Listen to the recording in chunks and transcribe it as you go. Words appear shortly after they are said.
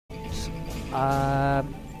My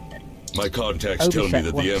contacts tell me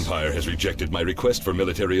that the Empire has rejected my request for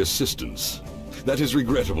military assistance. That is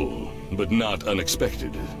regrettable, but not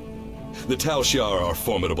unexpected. The Tal Shiar are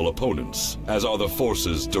formidable opponents, as are the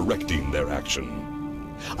forces directing their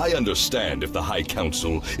action. I understand if the High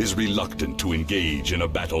Council is reluctant to engage in a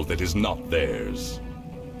battle that is not theirs.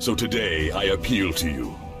 So today I appeal to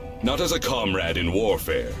you, not as a comrade in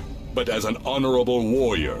warfare, but as an honorable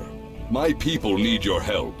warrior. My people need your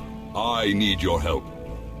help. I need your help.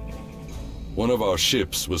 One of our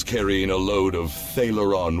ships was carrying a load of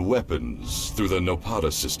Thalaron weapons through the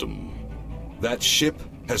Nopada system. That ship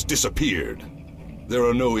has disappeared. There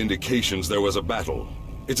are no indications there was a battle.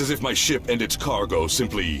 It's as if my ship and its cargo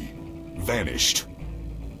simply vanished.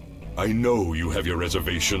 I know you have your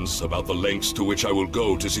reservations about the lengths to which I will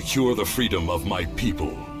go to secure the freedom of my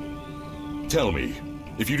people. Tell me,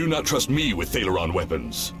 if you do not trust me with Thalaron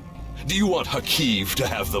weapons, do you want Hakiv to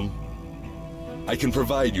have them? I can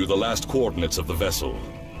provide you the last coordinates of the vessel.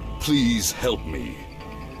 Please help me.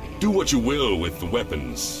 Do what you will with the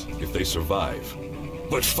weapons, if they survive.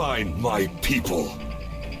 But find my people.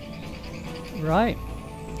 Right.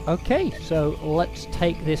 Okay, so let's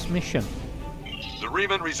take this mission. The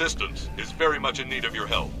Riemann Resistance is very much in need of your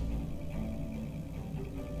help.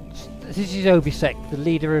 This is Obisek, the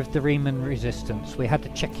leader of the Riemann Resistance. We had to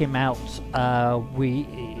check him out.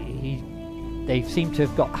 They seem to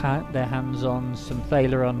have got their hands on some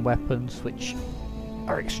Thalaron weapons, which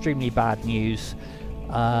are extremely bad news.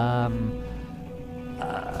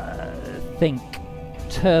 Think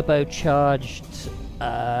turbocharged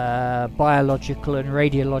biological and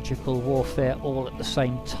radiological warfare all at the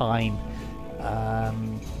same time.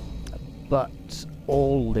 But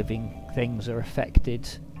all living things are affected.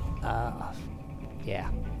 Yeah.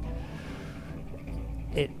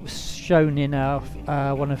 It was shown in our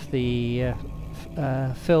one of the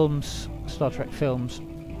films, Star Trek films.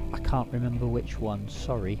 I can't remember which one,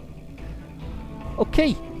 sorry.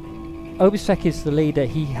 Okay, Obisek is the leader.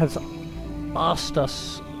 He has asked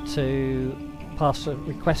us to pass a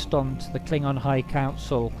request on to the Klingon High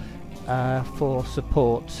Council for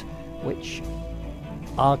support, which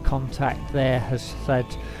our contact there has said,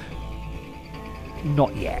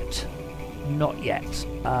 not yet. Not yet.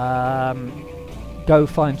 Go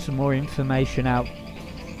find some more information out,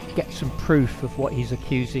 get some proof of what he's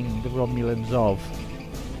accusing the Romulans of.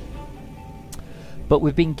 But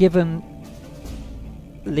we've been given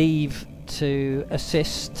leave to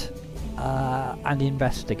assist and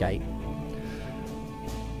investigate.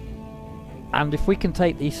 And if we can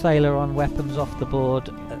take these Thalaron weapons off the board,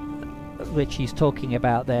 which he's talking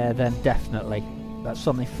about there, then definitely that's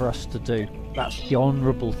something for us to do. That's the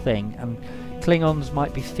honourable thing. And Klingons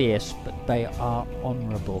might be fierce, but they are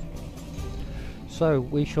honourable. So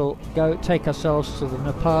we shall go take ourselves to the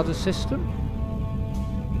Nopada system.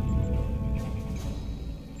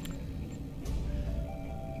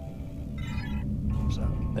 So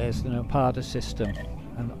there's the Nopada system,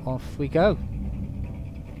 and off we go.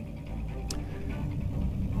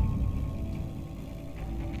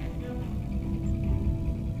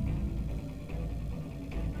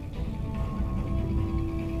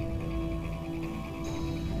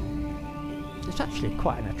 It's actually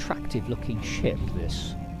quite an attractive looking ship,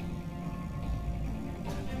 this.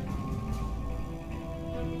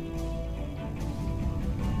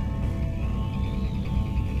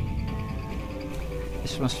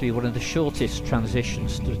 This must be one of the shortest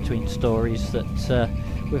transitions between stories that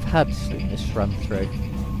we've had in this run through.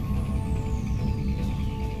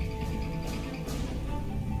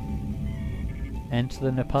 Enter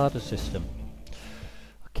the Nopada system.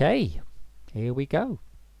 Okay, here we go.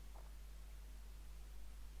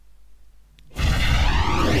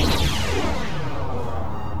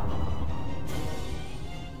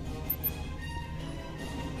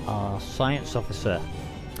 Our science officer.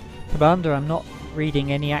 Commander, I'm not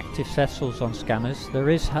reading any active vessels on scanners. There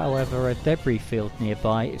is, however, a debris field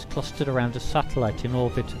nearby. It's clustered around a satellite in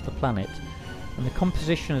orbit of the planet, and the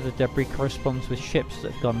composition of the debris corresponds with ships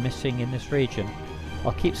that have gone missing in this region.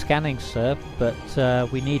 I'll keep scanning, sir, but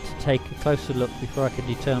we need to take a closer look before I can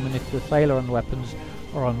determine if the Thalaron weapons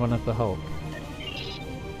are on one of the hull.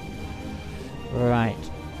 Right.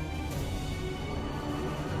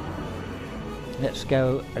 Let's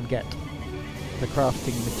go and get the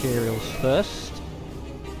crafting materials first.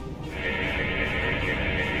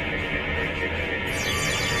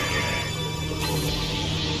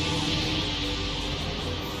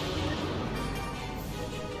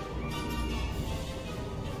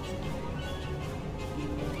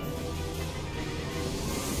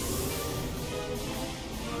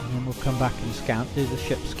 And then we'll come back and do the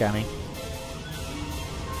ship scanning.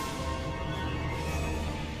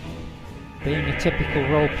 being a typical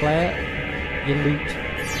role player, you loot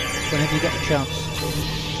whenever you get a chance.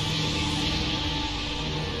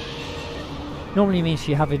 Normally means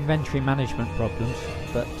you have inventory management problems,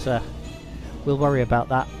 but we'll worry about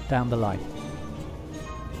that down the line.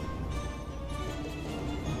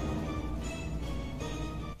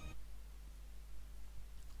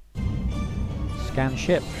 Scan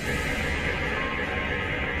ship.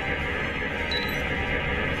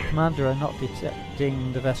 Commander are not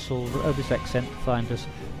detecting the vessel Obisek sent to find us,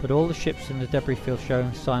 but all the ships in the debris field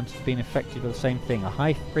showing signs have been affected by the same thing, a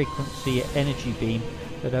high frequency energy beam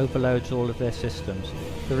that overloads all of their systems.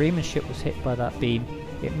 If the Riemann ship was hit by that beam,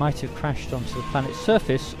 it might have crashed onto the planet's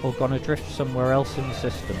surface or gone adrift somewhere else in the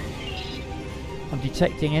system. I'm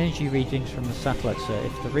detecting energy readings from the satellite, sir.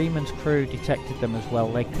 If the Riemann's crew detected them as well,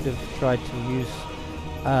 they could have tried to use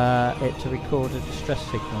it to record a distress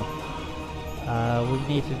signal. We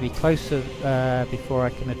need to be closer before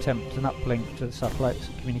I can attempt an uplink to the satellite's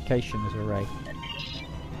communications array.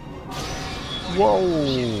 Whoa!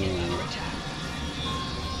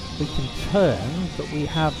 We can turn, but we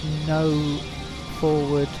have no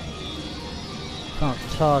forward. Can't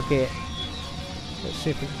target. Let's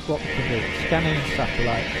see if what we can do. Scanning the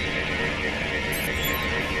satellite.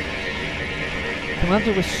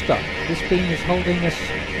 Commander, we're stuck. This beam is holding us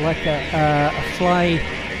like a fly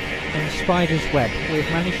in the spider's web. We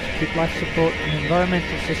have managed to keep life support and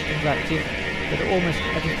environmental systems active, but almost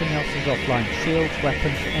everything else is offline. Shields,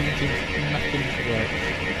 weapons, engines, nothing works.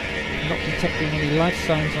 I'm not detecting any life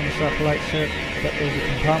signs on the satellite, sir, but there's a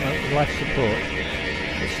compartment with life support.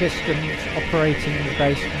 The systems operating the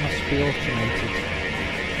base must be automated.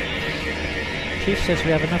 Chief says we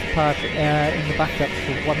have enough power in the backups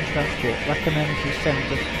for one transport. Recommends we send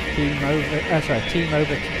the team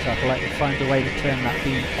over to the satellite and find a way to turn that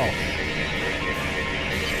beam off.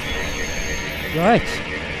 Right.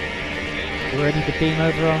 We're ready to beam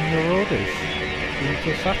over on your orders. Beam to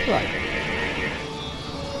the satellite.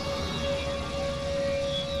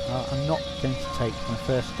 I'm not going to take my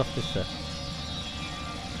first officer.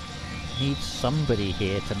 Need somebody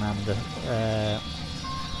here to man the...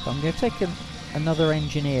 I'm going to take another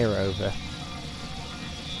engineer over.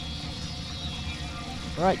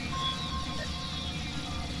 Right.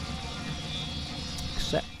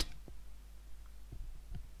 Accept.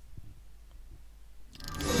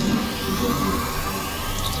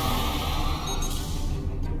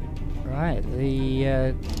 Right,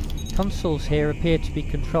 the consoles here appear to be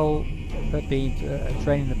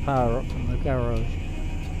draining the power up from the garage,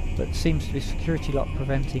 but seems to be a security lock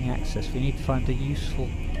preventing access. We need to find a usable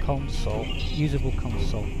console.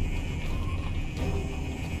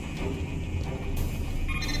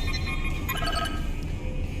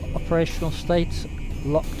 Operational state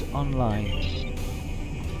locked online.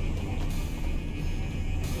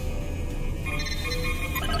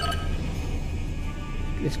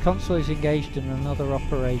 This console is engaged in another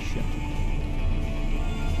operation.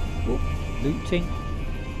 Oh, looting.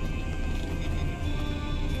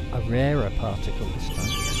 A rarer particle this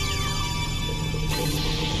time.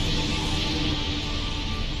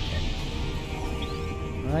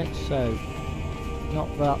 Right, so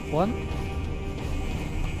not that one.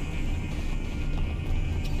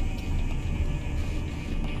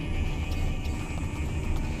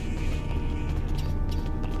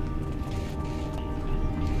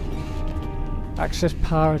 Access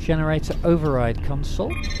power generator override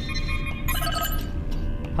console.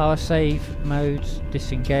 Power save modes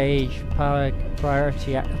disengage. Power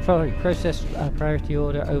priority process priority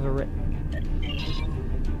order overwritten.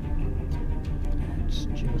 Let's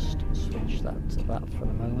just switch that to that for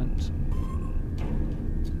the moment.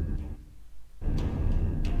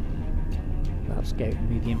 That's giving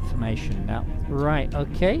me the information now. Right,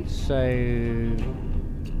 okay, so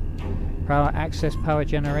power access power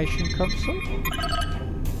generation console.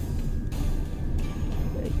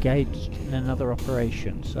 Engaged in another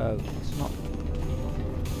operation, so it's not.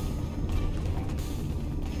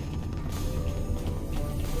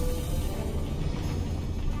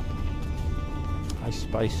 I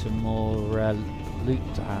suppose some more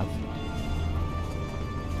loot to have.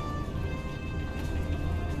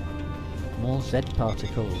 More Z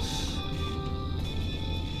particles.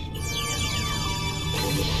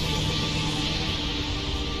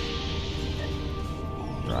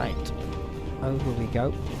 Right, over we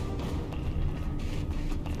go.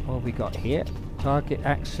 What have we got here? Target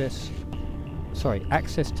access. Sorry,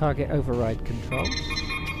 access target override controls.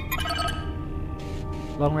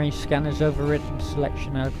 Long-range scanners overridden,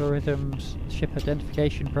 selection algorithms, ship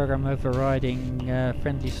identification program overriding,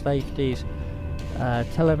 friendly safeties,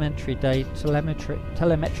 telemetric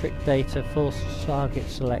data, full target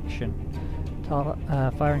selection,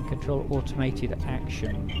 firing control automated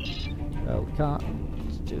action. So we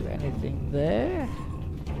can't do anything there.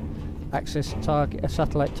 Access a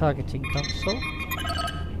satellite targeting console.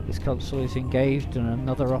 This console is engaged in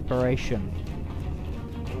another operation.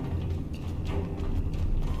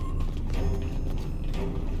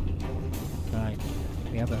 Right,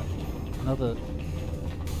 we have another...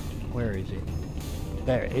 Where is it?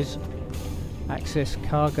 There it is. Access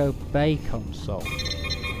cargo bay console.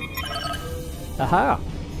 Aha!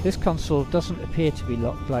 This console doesn't appear to be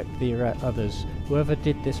locked like the others. Whoever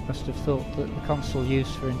did this must have thought that the console used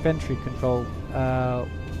for inventory control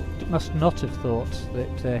must not have thought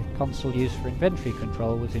that console used for inventory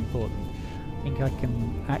control was important. I think I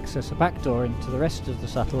can access a backdoor into the rest of the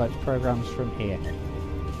satellite's programs from here.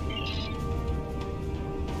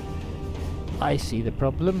 I see the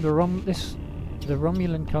problem. The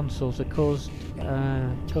Romulan consoles are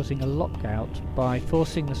causing a lockout by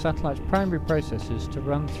forcing the satellite's primary processors to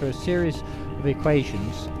run through a series of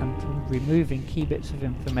equations and removing key bits of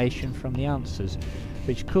information from the answers,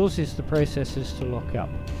 which causes the processors to lock up.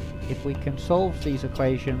 If we can solve these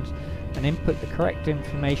equations and input the correct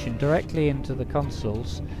information directly into the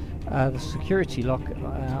consoles, the security lock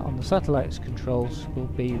on the satellite's controls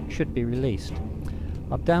should be released.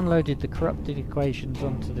 I've downloaded the corrupted equations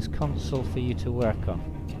onto this console for you to work on.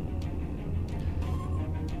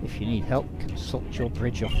 If you need help, consult your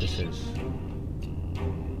bridge officers.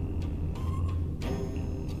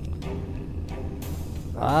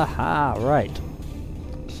 Aha, right.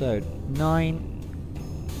 So, 9...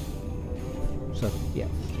 So, yeah.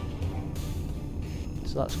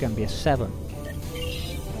 So that's going to be a 7.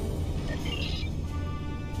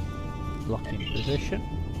 Lock in position.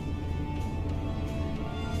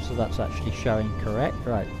 So that's actually showing correct.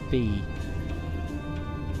 Right, B.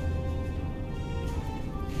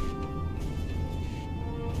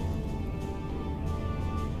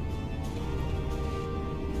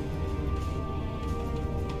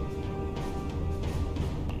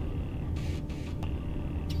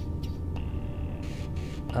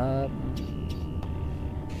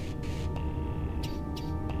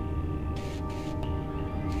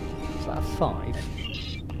 Is that a 5?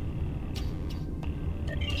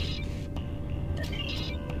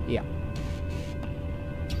 Yeah.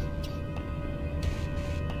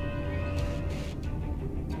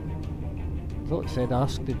 I thought it said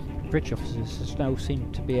ask the bridge officers. There's no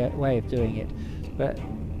seem to be a way of doing it, but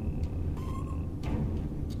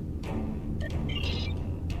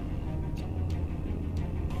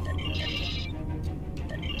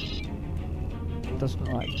doesn't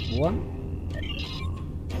like 1.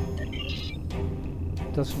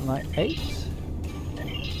 Doesn't like 8.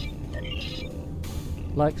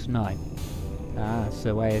 Likes 9. Ah, that's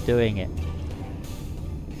the way of doing it.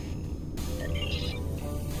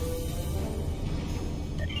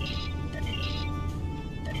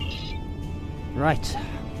 Right.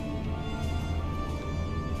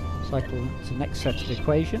 Cycle to the next set of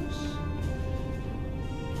equations.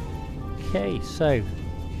 Okay, so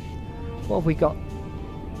what have we got?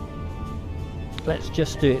 Let's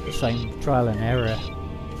just do it the same trial and error.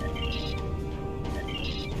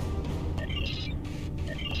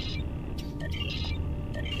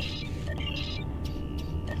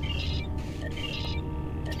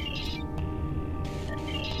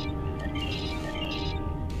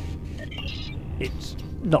 It's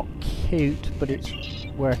not cute, but it's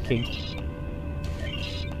working.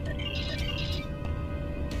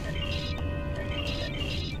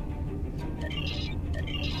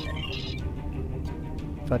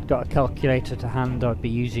 If I'd got a calculator to hand, I'd be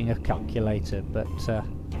using a calculator, but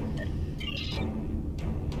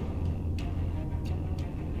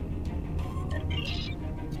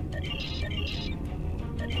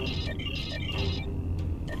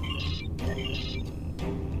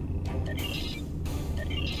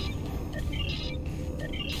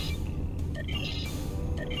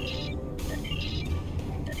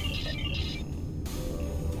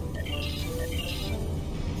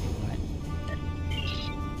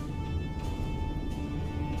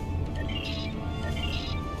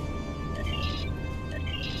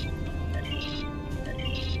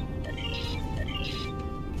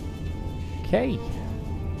okay.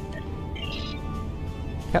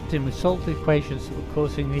 Captain, we've solved the equations that were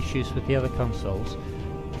causing the issues with the other consoles.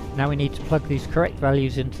 Now we need to plug these correct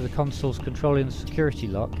values into the consoles controlling the security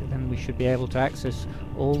lock, and then we should be able to access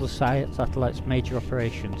all the satellite's major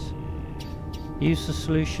operations. Use the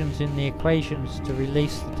solutions in the equations to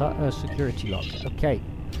release the security lock. Okay,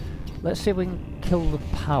 let's see if we can kill the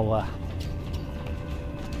power.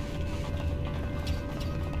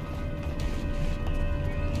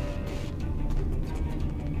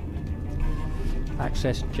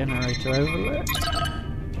 Access generator overload.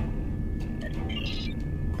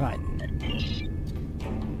 Right.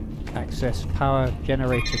 Access power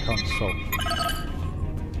generator console.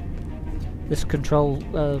 This controls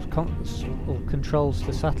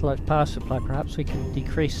the satellite's power supply. Perhaps we can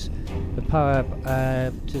decrease the power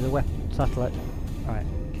to the weapon satellite. Right.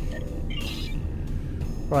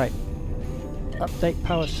 Right. Update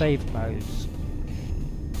power save modes.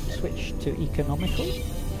 Switch to economical.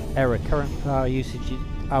 Error. Current power usage is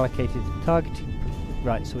allocated to targeting.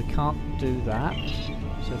 Right, so we can't do that.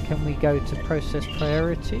 So can we go to process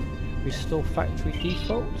priority? Restore factory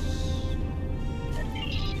defaults.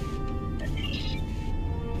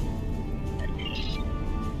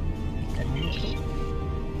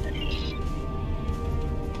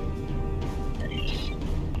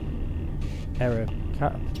 Error.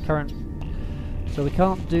 Current. So we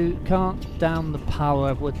can't down the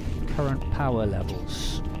power with current power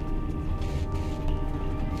levels.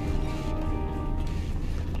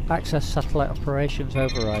 Access satellite operations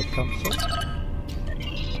override console.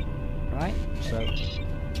 Right, so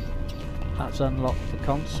that's unlocked the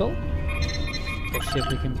console. Let's see if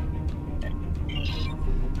we can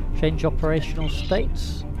change operational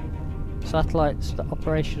states. Satellite's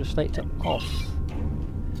operational state to off.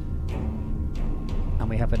 And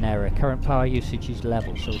we have an error. Current power usage is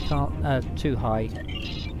level, so we can't too high.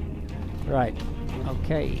 Right,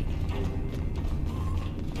 okay.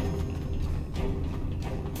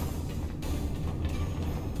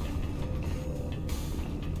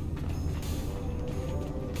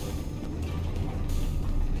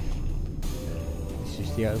 This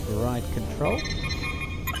is the override control.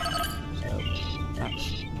 So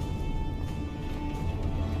that's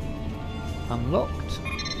unlocked.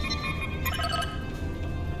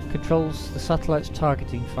 Controls the satellite's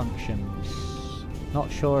targeting functions.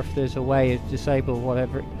 Not sure if there's a way to disable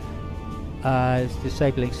whatever is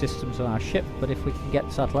disabling systems on our ship, but if we can get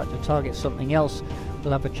the satellite to target something else,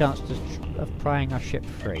 we'll have a chance of prying our ship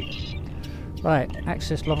free. Right,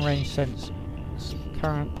 access long-range sense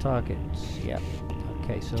current targets. Yep.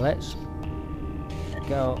 Okay, so let's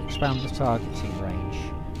go expand the targeting range.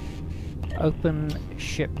 Open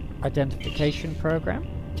ship identification program.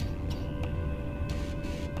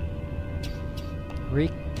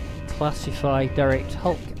 Reclassify derelict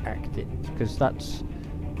hulk active, because that's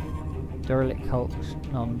derelict hulk's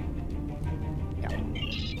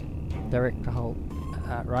derelict hulk.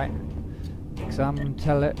 Right. Examine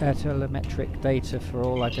telemetric data for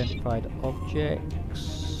all identified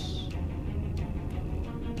objects.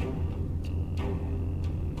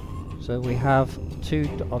 So we have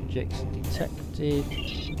 2 objects detected.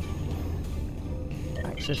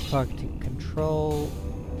 Access targeting control.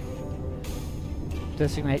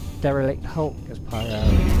 Designate derelict hulk as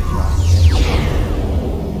priority.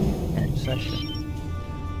 End session.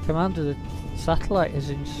 Commander, the satellite has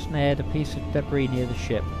ensnared a piece of debris near the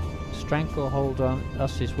ship. Stranglehold on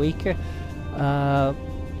us is weaker,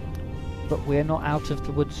 but we're not out of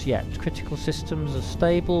the woods yet. Critical systems are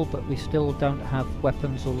stable, but we still don't have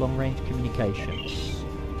weapons or long-range communications.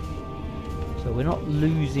 So we're not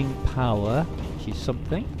losing power, which is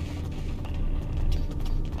something.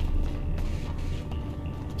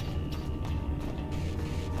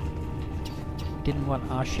 Didn't want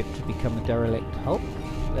our ship to become a derelict hulk.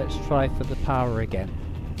 Let's try for the power again.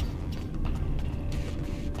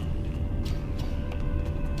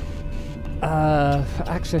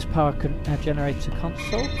 Access power generator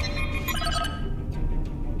console.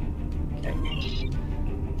 Okay.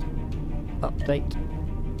 Update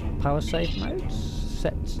power save modes.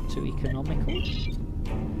 Set to economical.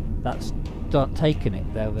 That's taken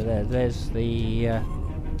it over there. There's the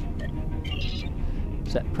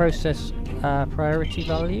set process priority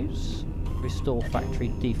values. Restore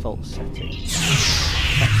factory default settings.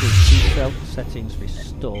 Factory default settings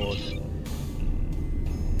restored.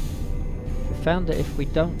 Found that if we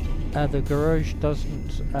don't, the garage does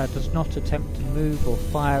not attempt to move or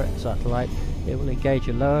fire at the satellite, it will engage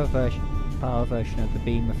a lower power version of the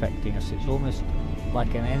beam affecting us. It's almost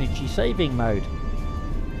like an energy saving mode.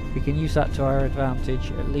 We can use that to our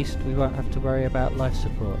advantage. At least we won't have to worry about life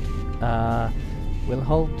support. We'll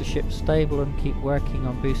hold the ship stable and keep working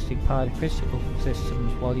on boosting power to critical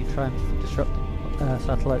systems while you try and disrupt the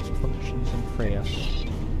satellite's functions and free us.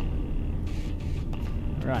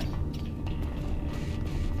 Right.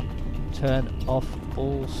 Turn off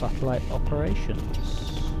all satellite operations.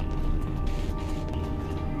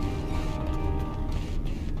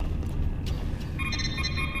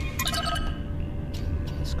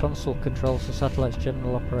 This console controls the satellite's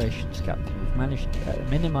general operations, Captain. We've managed to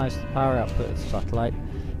minimize the power output of the satellite.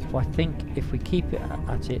 So I think if we keep it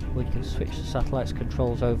at it, we can switch the satellite's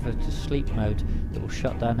controls over to sleep mode that will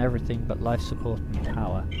shut down everything but life support and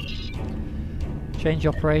power. Change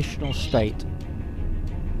operational state.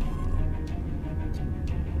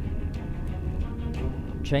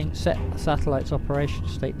 Set the satellite's operation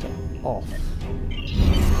state to off.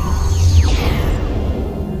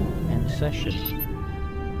 End session.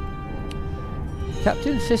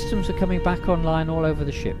 Captain, systems are coming back online all over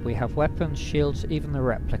the ship. We have weapons, shields, even the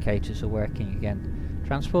replicators are working again.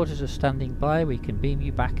 Transporters are standing by. We can beam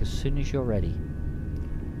you back as soon as you're ready.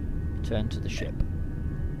 Return to the ship.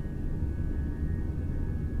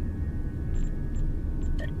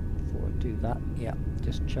 Before I do that, yeah,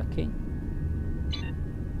 just checking.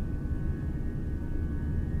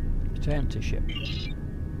 Return to ship.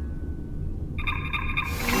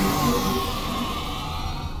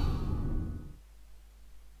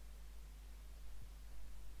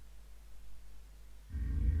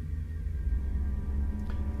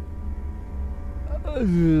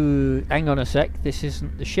 Hang on a sec, this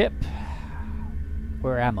isn't the ship.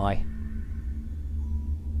 Where am I?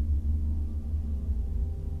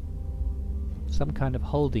 Some kind of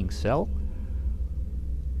holding cell.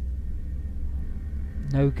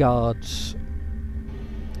 No guards.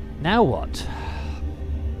 Now what?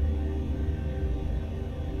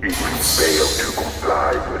 If we fail to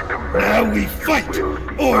comply with command, now we fight,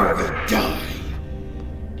 or we die.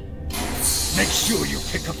 Make sure you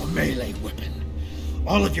pick up a melee weapon.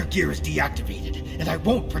 All of your gear is deactivated, and I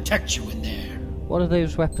won't protect you in there. What are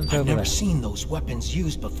those weapons over there? I've never seen those weapons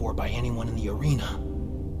used before by anyone in the arena.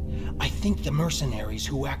 I think the mercenaries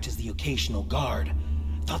who act as the occasional guard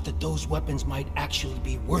thought that those weapons might actually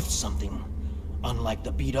be worth something, unlike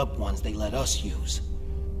the beat-up ones they let us use.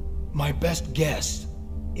 My best guess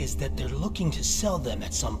is that they're looking to sell them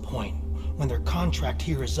at some point, when their contract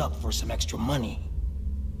here is up for some extra money.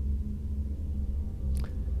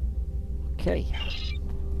 Okay.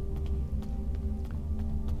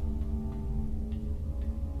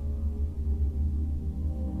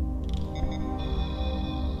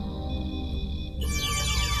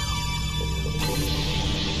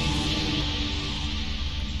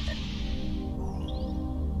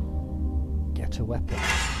 Get a weapon.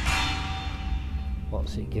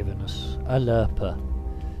 What's it given us? A lurper.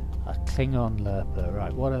 A Klingon lurper.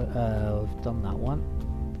 Right, what we've done that one.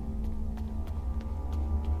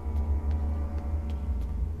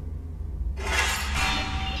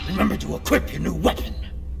 Remember to equip your new weapon.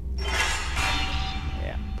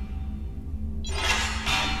 Yeah.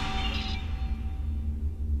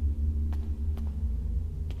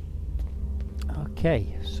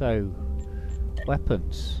 Okay, so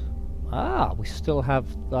weapons. Ah, we still have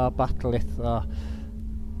our bat'leth.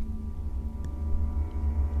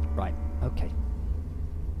 Right. Okay.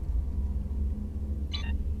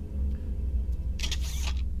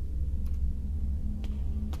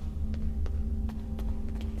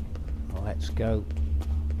 Let's go.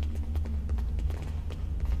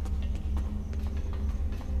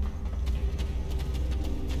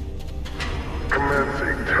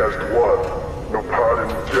 Commencing test 1. No pod in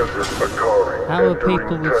the desert occurring. How are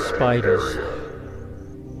people with spiders? Area.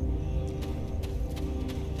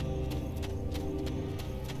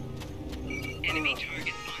 Enemy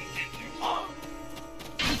target on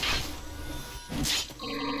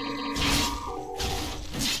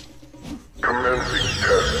Commencing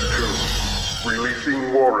test 2. Releasing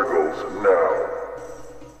warrigals now.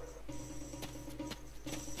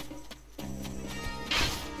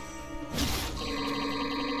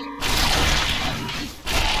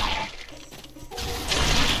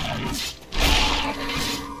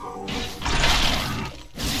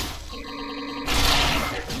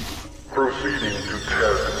 Proceeding to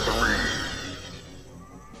test 3.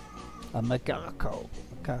 A McGarco.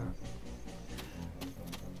 Okay.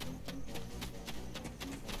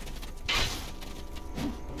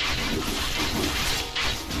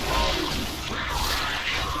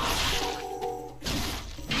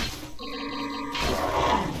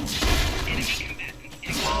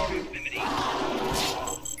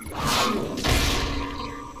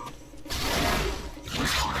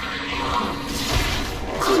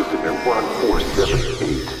 Prisoner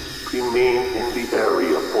 1478, remain in the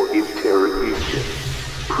area for interrogation.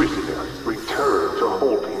 Prisoner, return to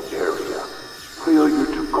holding area. Failure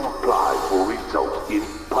to comply will result in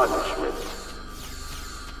punishment.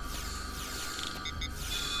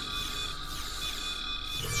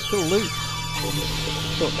 Still loot.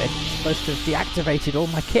 Thought they're supposed to have deactivated all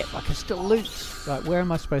my kit, but I can still loot. Right, where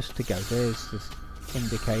am I supposed to go? There's this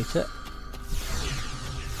indicator.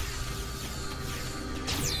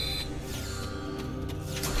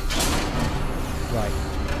 Right.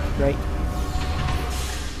 great.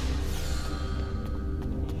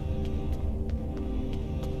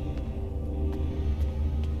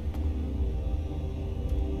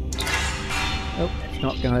 Oh, it's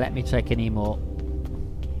not going to let me take any more.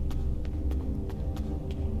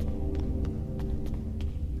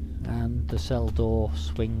 And the cell door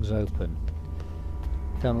swings open.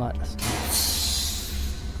 Don't like this.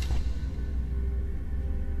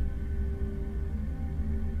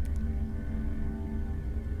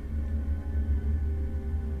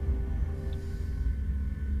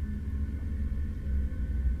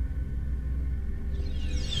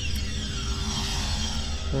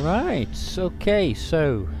 Right, okay,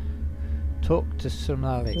 so talk to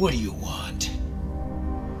Smelik. What do you want?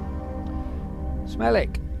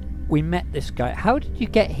 Smelik, we met this guy. How did you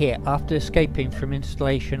get here after escaping from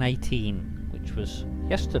installation 18, which was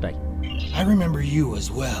yesterday? I remember you as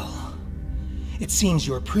well. It seems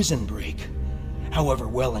your prison break, however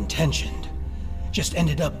well-intentioned, just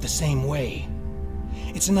ended up the same way.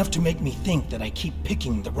 It's enough to make me think that I keep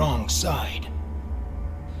picking the wrong side.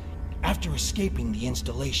 After escaping the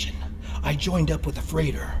installation, I joined up with a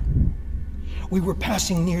freighter. We were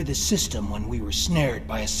passing near the system when we were snared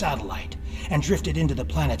by a satellite and drifted into the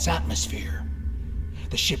planet's atmosphere.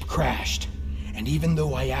 The ship crashed, and even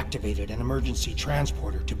though I activated an emergency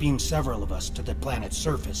transporter to beam several of us to the planet's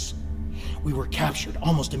surface, we were captured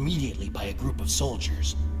almost immediately by a group of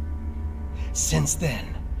soldiers. Since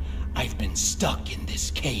then, I've been stuck in this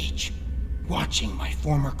cage, watching my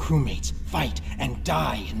former crewmates fight and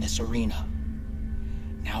die in this arena.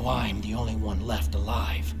 Now I'm the only one left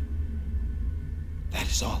alive. That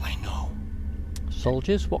is all I know.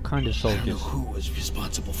 Soldiers? What kind of I don't know soldiers? who was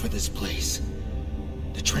responsible for this place.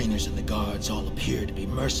 The trainers and the guards all appear to be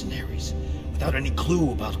mercenaries, without any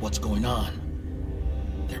clue about what's going on.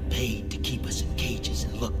 They're paid to keep us in cages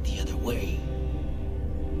and look the other way.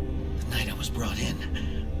 The night I was brought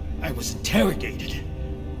in, I was interrogated.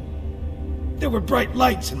 There were bright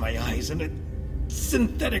lights in my eyes and a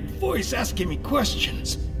synthetic voice asking me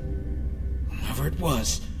questions. Whoever it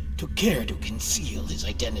was took care to conceal his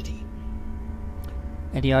identity.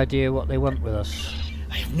 Any idea what they want with us?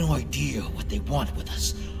 I have no idea what they want with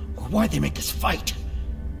us, or why they make us fight.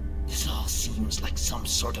 This all seems like some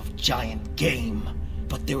sort of giant game,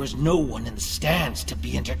 but there is no one in the stands to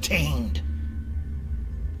be entertained.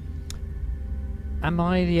 Am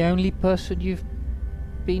I the only person you've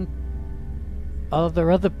been... Are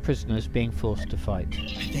there other prisoners being forced to fight?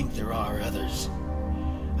 I think there are others.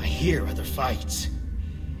 I hear other fights.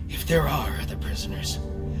 If there are other prisoners,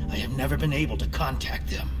 I have never been able to contact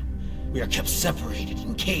them. We are kept separated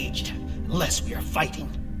and caged, unless we are fighting.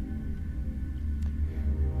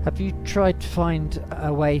 Have you tried to find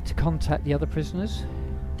a way to contact the other prisoners?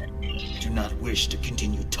 I do not wish to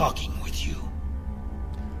continue talking with you.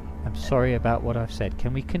 I'm sorry about what I've said.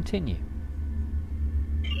 Can we continue?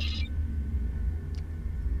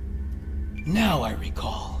 Now I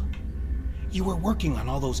recall. You were working on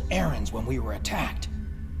all those errands when we were attacked.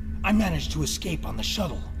 I managed to escape on the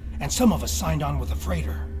shuttle, and some of us signed on with the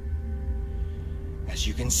freighter. As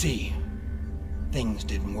you can see, things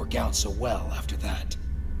didn't work out so well after that.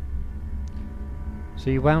 So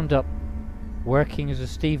you wound up working as a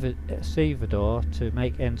stevedore to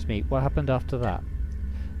make ends meet. What happened after that?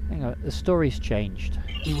 Hang on, the story's changed.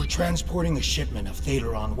 We were transporting a shipment of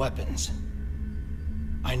Thaleron weapons.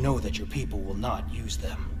 I know that your people will not use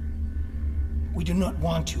them. We do not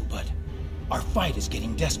want to, but our fight is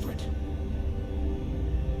getting desperate.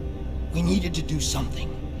 We needed to do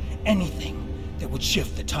something, anything, that would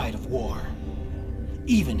shift the tide of war,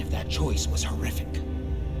 even if that choice was horrific.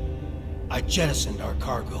 I jettisoned our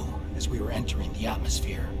cargo as we were entering the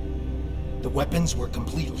atmosphere. The weapons were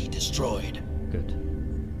completely destroyed. Good.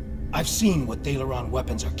 I've seen what Thaleron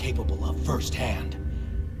weapons are capable of firsthand.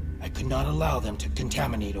 I could not allow them to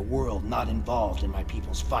contaminate a world not involved in my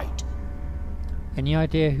people's fight. Any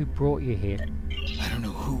idea who brought you here? I don't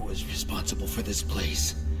know who was responsible for this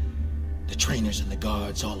place. The trainers and the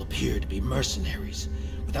guards all appear to be mercenaries,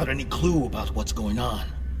 without any clue about what's going on.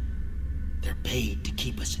 They're paid to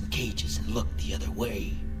keep us in cages and look the other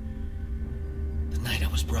way. The night I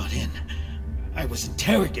was brought in, I was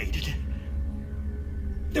interrogated.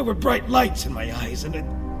 There were bright lights in my eyes and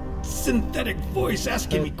a synthetic voice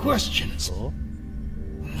asking me questions.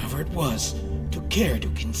 Whoever it was took care to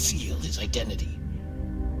conceal his identity.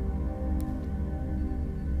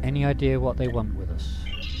 Any idea what they want with us?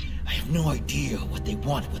 I have no idea what they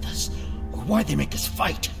want with us, or why they make us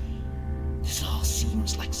fight. This all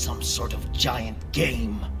seems like some sort of giant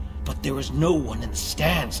game, but there is no one in the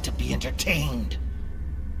stands to be entertained.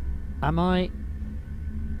 Am I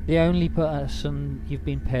The only person you've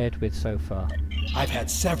been paired with so far. I've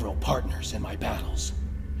had several partners in my battles.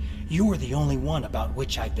 You are the only one about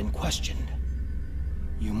which I've been questioned.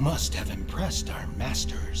 You must have impressed our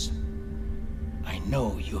masters. I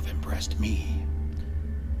know you have impressed me.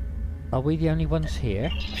 Are we the only ones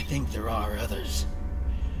here? I think there are others.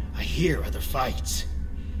 I hear other fights.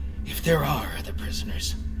 If there are other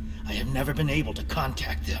prisoners, I have never been able to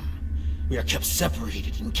contact them. We are kept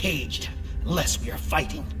separated and caged, unless we are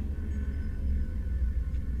fighting.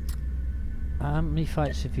 How many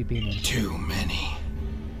fights have you been in? Too many.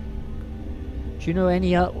 Do you know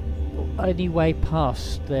any way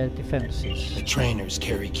past their defenses? The trainers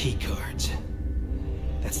carry key cards.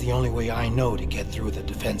 That's the only way I know to get through the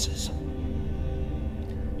defenses.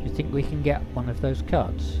 Do you think we can get one of those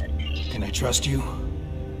cards? Can I trust you?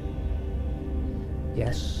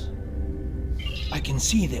 Yes. I can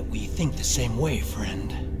see that we think the same way,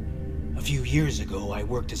 friend. A few years ago, I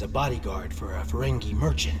worked as a bodyguard for a Ferengi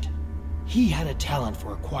merchant. He had a talent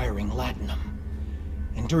for acquiring latinum.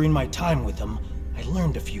 And during my time with him, I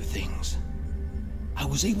learned a few things. I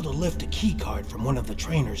was able to lift a key card from one of the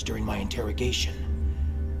trainers during my interrogation.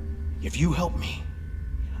 If you help me,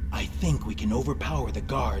 I think we can overpower the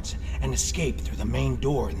guards and escape through the main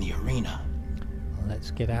door in the arena. Well,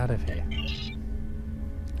 let's get out of here.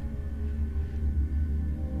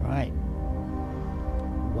 Right.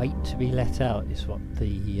 Wait to be let out is what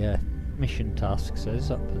the mission task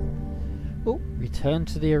says up. Oh, return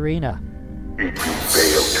to the arena. If you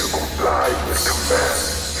fail to comply with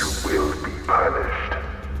commands, you will be punished.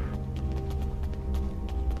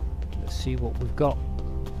 Let's see what we've got.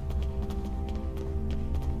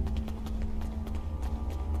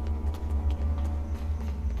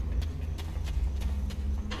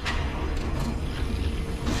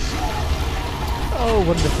 Oh,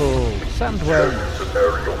 wonderful! Sandworms!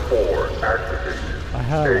 Scenario 4 activated. I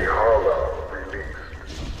have. Ahala released.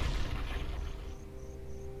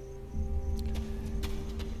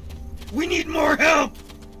 We need more help!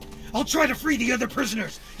 I'll try to free the other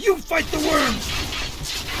prisoners. You fight the worms!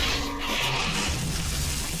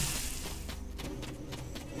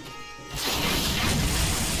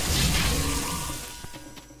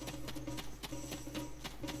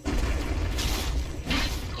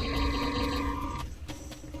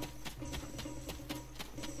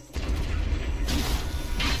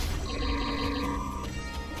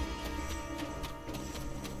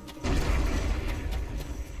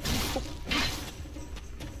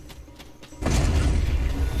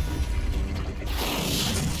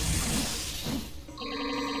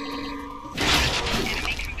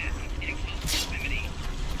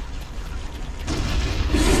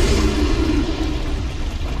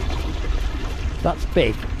 That's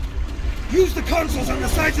big. Use the consoles on the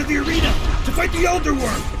sides of the arena to fight the Elder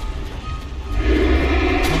Worm!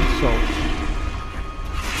 Console.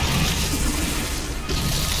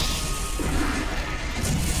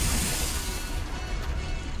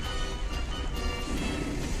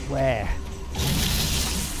 Where?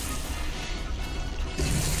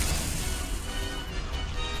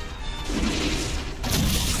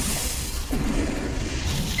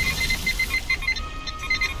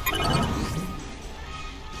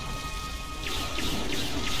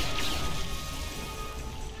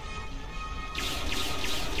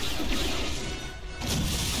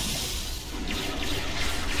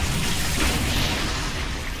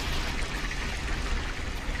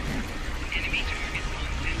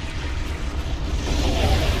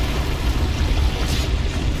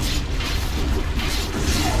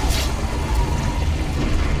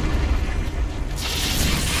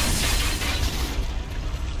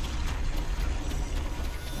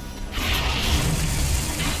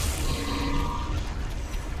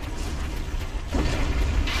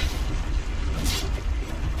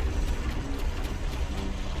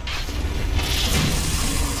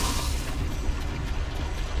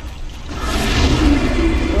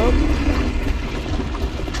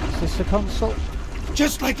 Console?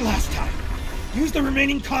 Just like last time. Use the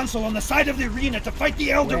remaining console on the side of the arena to fight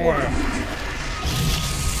the Elder Where? Worm.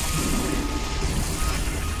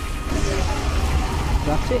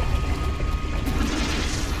 That's it?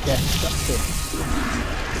 Yes, that's it.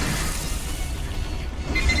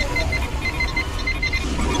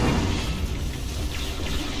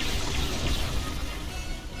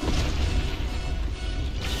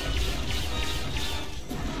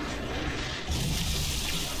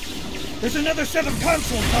 There's another set of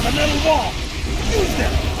consoles on the metal wall. Use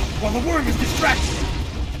them while the worm is distracted.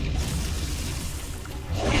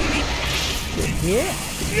 Here?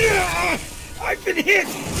 I've been hit.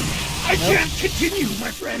 I can't continue,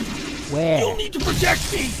 my friend. Where? You'll need to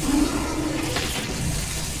protect me.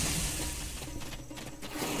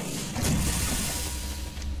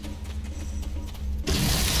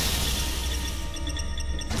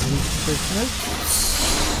 prisoners.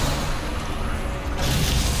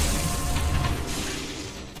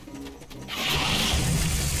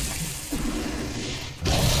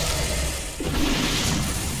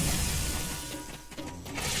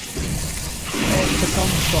 There's the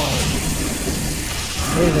console.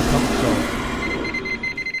 Here's the console.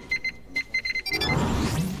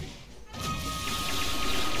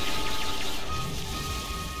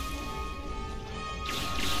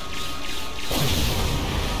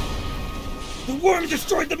 The worm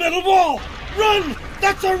destroyed the metal wall! Run!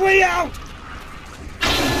 That's our way out!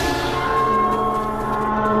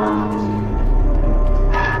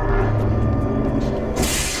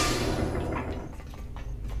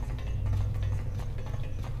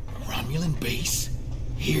 Romulan base?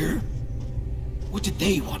 Here? What did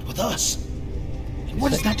they want with us? And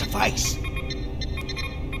what is that device?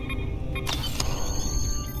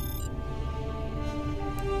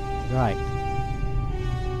 Right.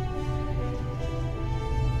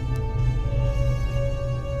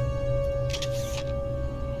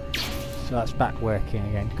 So that's back working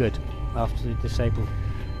again. Good. After the disabled.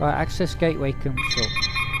 Right, access gateway console.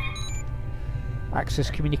 Access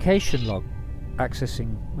communication log.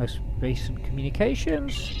 Accessing most recent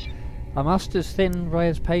communications. Our master's thin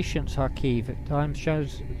Raya's patience archive. At times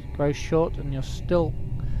grows short, and you're still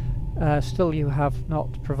you have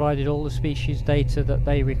not provided all the species data that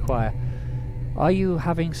they require. Are you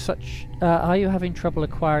having trouble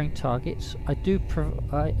acquiring targets?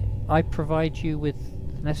 I provide you with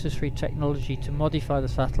necessary technology to modify the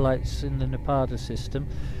satellites in the Napada system,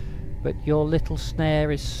 but your little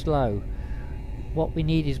snare is slow. What we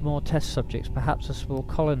need is more test subjects. Perhaps a small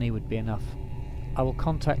colony would be enough. I will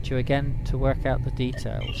contact you again to work out the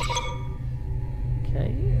details.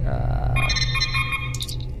 Okay.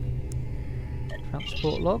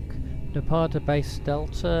 Transport log. Napada base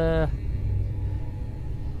Delta.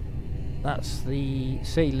 That's the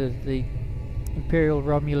seal of the Imperial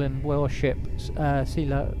Romulan warship.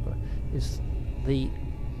 Silo is the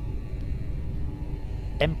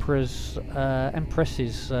Empress's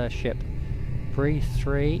ship. Breathe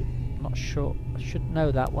 3. Not sure. I should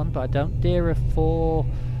know that one, but I don't. Dira 4.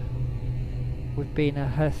 We've been a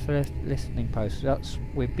Hearth listening post.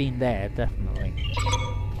 We've been there definitely.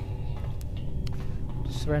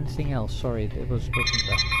 Is there anything else? Sorry, wasn't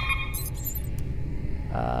there.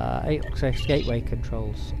 Access gateway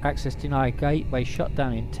controls. Access denied. Gateway shut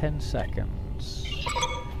down in 10 seconds.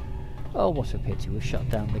 Oh, what a pity. We've shut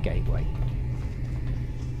down the gateway.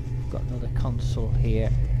 Got another console here.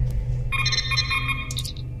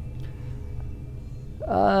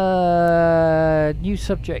 New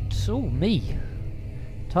subjects. Oh, me.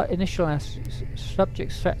 Initial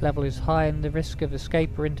subject's threat level is high and the risk of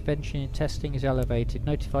escape or intervention in testing is elevated.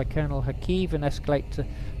 Notify Colonel Hakiv and escalate to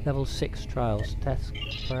level 6 trials. Test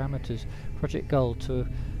parameters. Project goal: to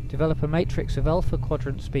develop a matrix of alpha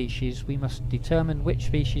quadrant species. We must determine which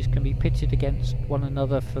species can be pitted against one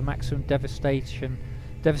another for maximum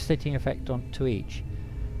devastating effect onto each.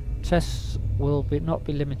 Tests will not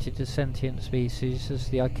be limited to sentient species, as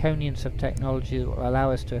the Iconians have technology that will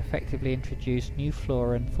allow us to effectively introduce new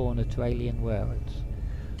flora and fauna to alien worlds.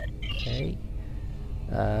 Okay.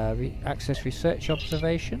 Access research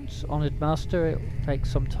observations. Honoured Master, it will take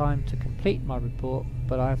some time to complete my report,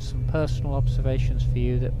 but I have some personal observations for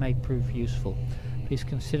you that may prove useful. Please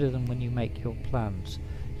consider them when you make your plans.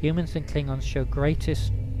 Humans and Klingons show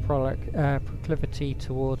greatest proclivity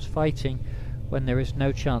towards fighting when there is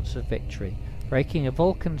no chance of victory. Breaking a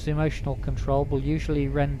Vulcan's emotional control will usually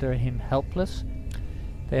render him helpless.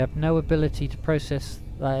 They have no ability to process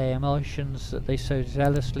the emotions that they so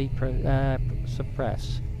zealously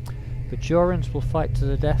suppress. Bajorans will fight to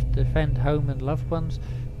the death to defend home and loved ones,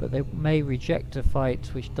 but they may reject a fight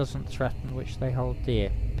which doesn't threaten which they hold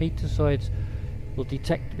dear. Petazoids will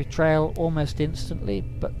detect betrayal almost instantly,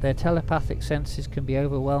 but their telepathic senses can be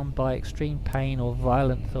overwhelmed by extreme pain or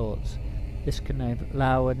violent thoughts. This can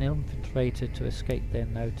allow an infiltrator to escape their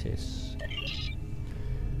notice.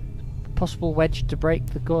 Possible wedge to break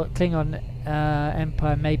the Klingon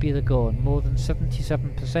Empire may be the Gorn. More than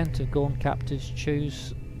 77% of Gorn captives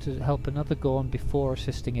choose to help another Gorn before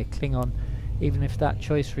assisting a Klingon, even if that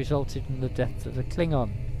choice resulted in the death of the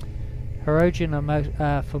Klingon. Hirogen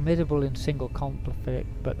are formidable in single conflict,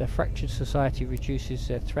 but their fractured society reduces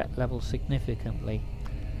their threat level significantly.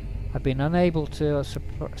 I've been unable to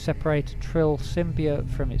separate a Trill symbiote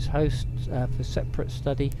from its host for separate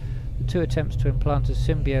study. The two attempts to implant a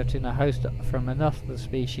symbiote in a host from another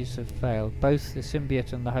species have failed. Both the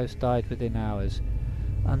symbiote and the host died within hours.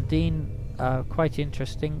 Undine, quite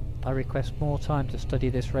interesting. I request more time to study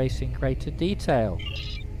this race in greater detail.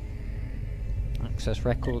 access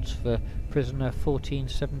records for prisoner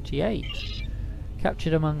 1478.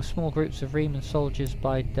 Captured among small groups of Reman soldiers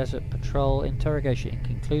by Desert Patrol. Interrogation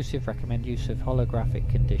inconclusive. Recommend use of holographic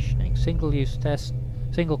conditioning.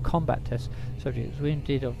 Single combat test. Subject was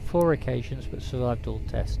wounded on 4 occasions but survived all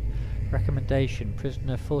tests. Recommendation: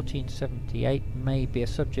 prisoner 1478 may be a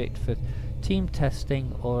subject for team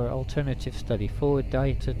testing or alternative study. Forward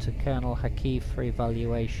data to Colonel Hakif for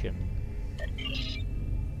evaluation.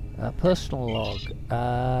 Personal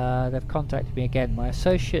log. They've contacted me again. My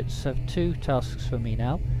associates have 2 tasks for me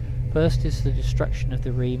now. First is the destruction of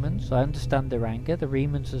the Remans. I understand their anger. The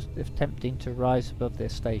Remans are attempting to rise above their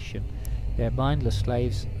station. They are mindless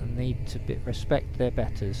slaves and need to respect their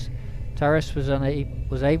betters. Taris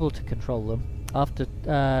was able to control them. After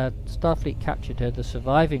Starfleet captured her, the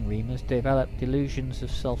surviving Remans developed delusions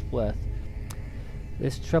of self-worth.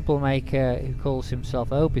 This troublemaker who calls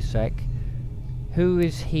himself Obisek, who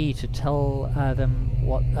is he to tell them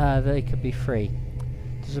what they could be free?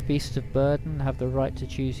 Does a beast of burden have the right to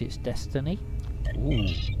choose its destiny? Ooh.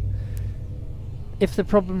 If the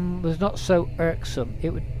problem was not so irksome, it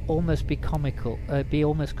would almost be comical. I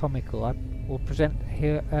will present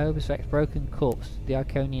here Obisek's broken corpse to the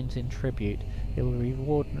Iconians in tribute. It will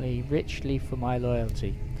reward me richly for my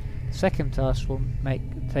loyalty. The second task will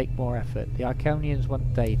take more effort. The Iconians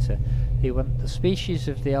want data. They want the species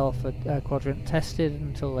of the Alpha Quadrant tested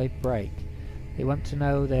until they break. They want to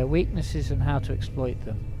know their weaknesses and how to exploit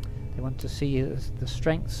them. They want to see the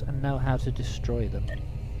strengths and know how to destroy them.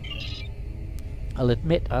 I'll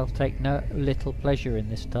admit I'll take no little pleasure in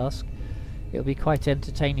this task. It'll be quite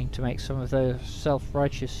entertaining to make some of those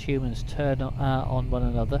self-righteous humans turn on one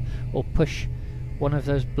another, or push one of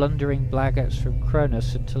those blundering blaggarts from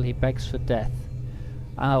Cronus until he begs for death.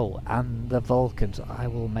 Oh, and the Vulcans. I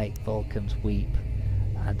will make Vulcans weep,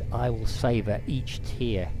 and I will savour each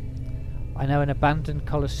tear. I know an abandoned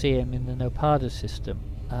Coliseum in the Nopada system.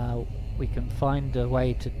 We can find a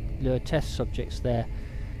way to lure test subjects there.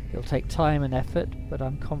 It'll take time and effort, but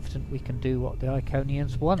I'm confident we can do what the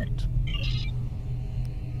Iconians want.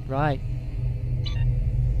 Right.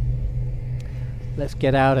 Let's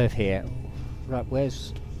get out of here. Right,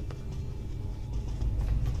 where's...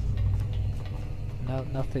 No,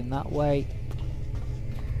 nothing that way.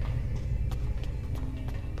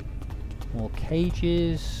 More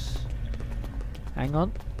cages. Hang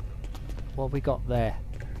on. What have we got there?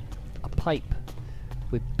 A pipe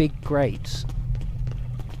with big grates.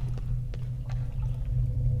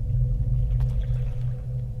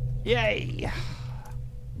 Yay!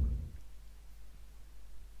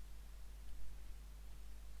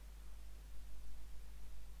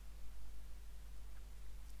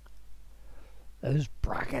 Those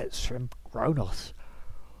brackets from Kronos.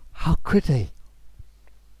 How could he?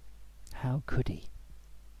 How could he?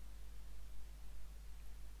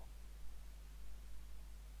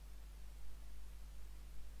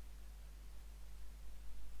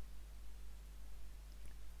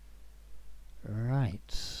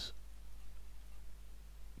 Right.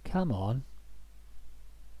 Come on.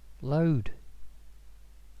 Load.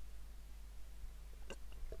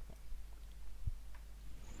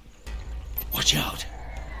 Watch out!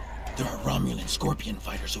 There are Romulan Scorpion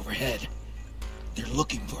fighters overhead. They're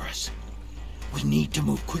looking for us. We need to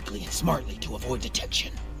move quickly and smartly to avoid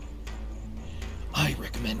detection. I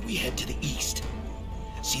recommend we head to the east.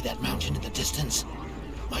 See that mountain in the distance?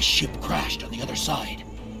 My ship crashed on the other side.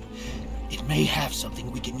 It may have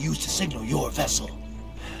something we can use to signal your vessel.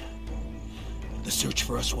 The search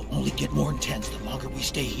for us will only get more intense the longer we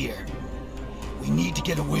stay here. We need to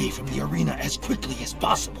get away from the arena as quickly as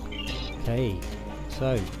possible. Okay,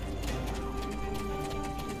 so...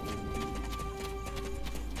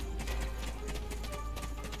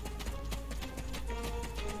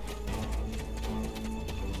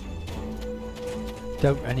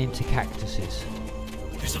 Don't run into cactuses.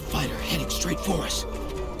 There's a fighter heading straight for us.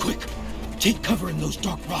 Quick, take cover in those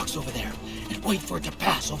dark rocks over there and wait for it to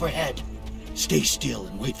pass overhead. Stay still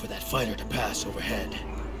and wait for that fighter to pass overhead.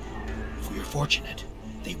 If we are fortunate,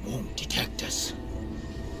 they won't detect us.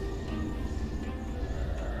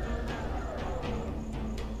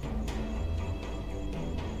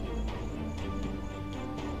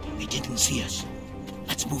 They didn't see us.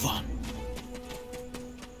 Let's move on.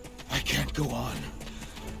 I can't go on.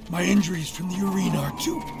 My injuries from the arena are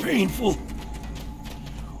too painful.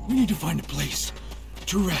 We need to find a place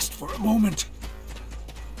to rest for a moment.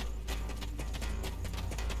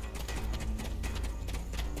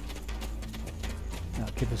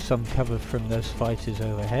 That'll give us some cover from those fighters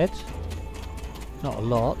overhead. Not a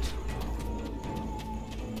lot.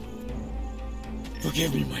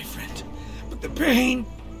 Forgive me, my friend, but the pain...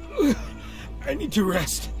 I need to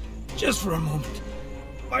rest. Just for a moment.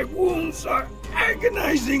 My wounds are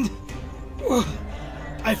agonizing.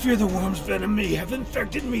 I fear the worm's venom may have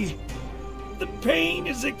infected me. The pain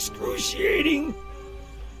is excruciating.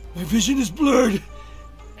 My vision is blurred,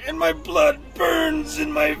 and my blood burns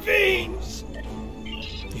in my veins.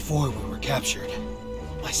 Before we were captured,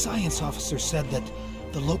 my science officer said that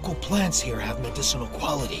the local plants here have medicinal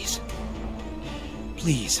qualities.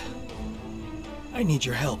 Please, I need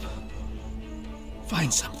your help.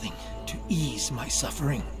 Find something to ease my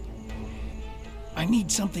suffering. I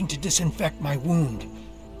need something to disinfect my wound,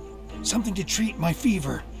 something to treat my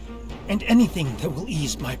fever, and anything that will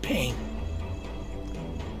ease my pain.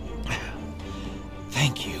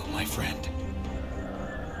 Thank you, my friend.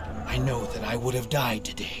 I know that I would have died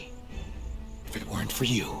today if it weren't for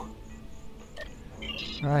you.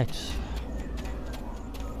 Right.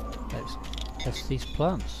 Let's test these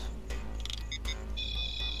plants.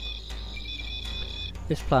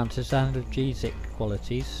 This plant has analgesic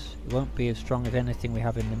qualities. It won't be as strong as anything we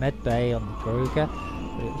have in the med bay on the Groga,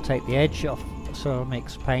 but it will take the edge off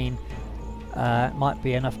Ceramic's pain. It might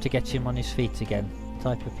be enough to get him on his feet again. The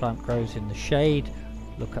type of plant grows in the shade.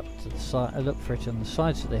 Look up to the side. Look for it on the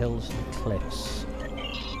sides of the hills and cliffs.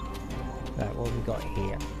 Right, what have we got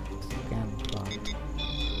here? Scan plant.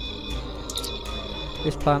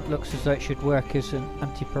 This plant looks as though it should work as an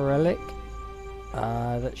antipyrelic.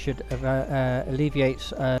 That should alleviate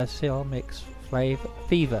Ceramic's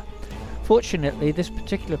fever. Unfortunately, this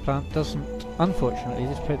particular plant doesn't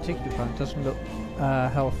look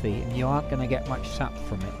healthy, and you aren't going to get much sap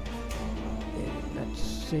from it. Let's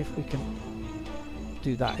see if we can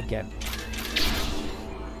do that again.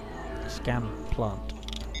 Scan plant.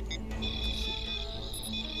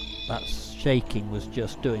 That shaking was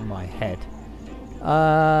just doing my head.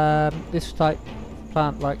 This type of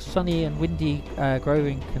plant likes sunny and windy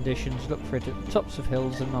growing conditions. Look for it at the tops of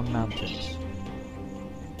hills and on mountains.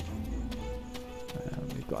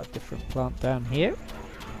 We've got a different plant down here.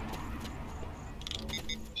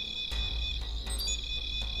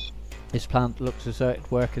 This plant looks as though it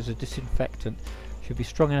would work as a disinfectant. Should be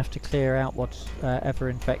strong enough to clear out whatever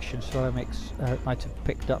infection Ceramic's might have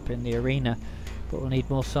picked up in the arena, but we'll need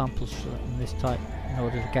more samples from this type in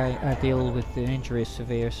order to deal with the injury of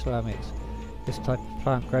severe Ceramic's. This type of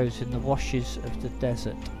plant grows in the washes of the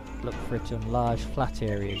desert. Look for it in large flat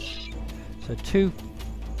areas. So 2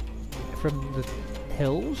 from the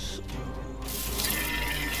hills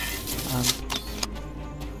and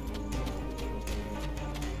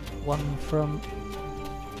 1 from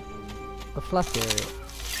a flat area.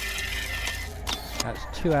 That's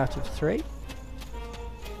 2 out of 3.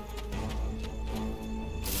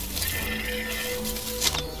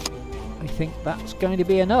 I think that's going to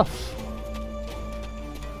be enough.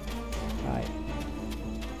 Right.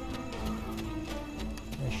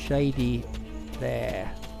 There's shady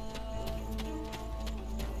there.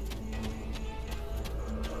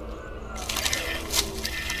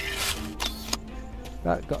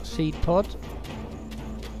 Right, got seed pod.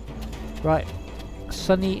 Right,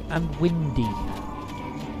 sunny and windy.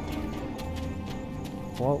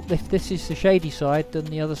 Well, if this is the shady side, then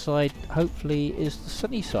the other side hopefully is the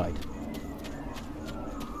sunny side.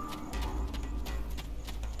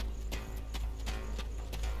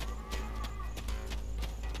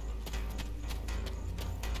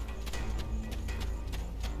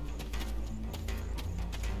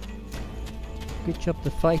 Good job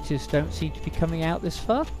the fighters don't seem to be coming out this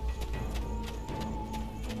far.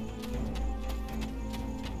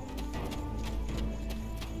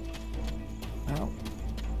 Well,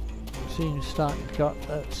 seems starting to got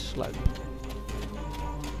that slope.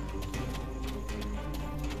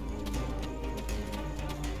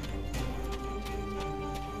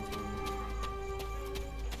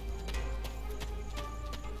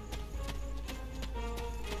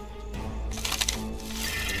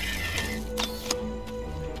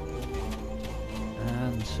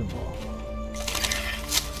 Some more.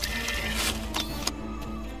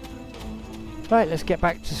 Right, let's get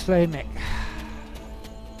back to Ceramik.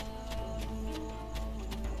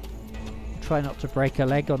 Try not to break a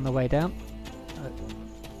leg on the way down.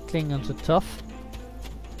 Klingons are tough.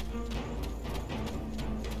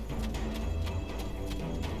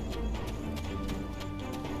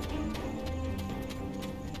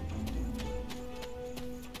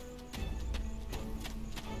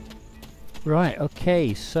 Right,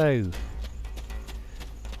 okay, so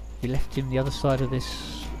we left him the other side of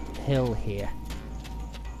this hill here.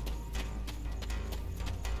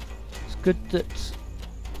 It's good that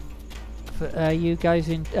you guys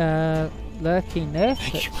in lurking there.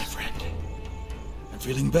 Thank you, my friend. I'm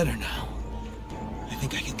feeling better now. I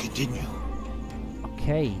think I can continue.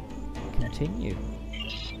 Okay, continue.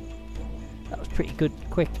 That was pretty good,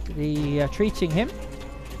 quick, the treating him.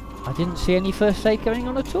 I didn't see any first aid going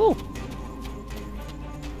on at all.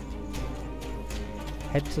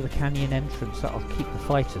 Head to the canyon entrance, that'll keep the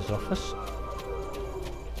fighters off us.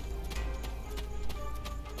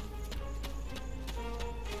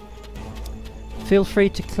 Feel free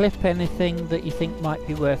to clip anything that you think might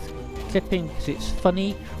be worth clipping because it's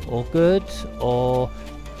funny or good, or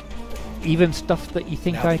even stuff that you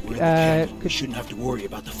think I shouldn't have to worry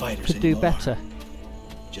about the fighters could do anymore. better.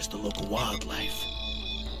 Just the local wildlife.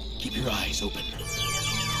 Keep your eyes open.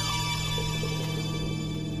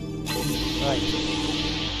 Right.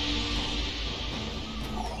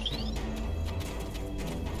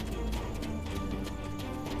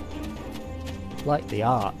 Like the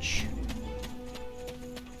arch.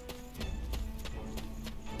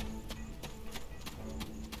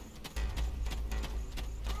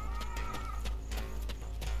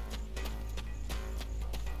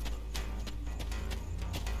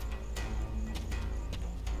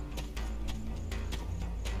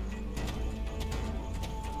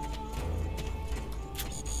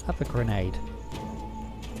 Have a grenade.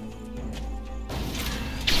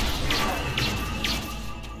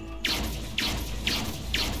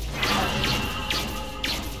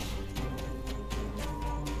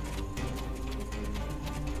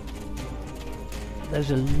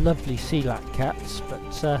 Those are lovely sea lac cats, but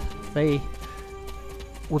they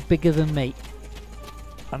were bigger than me,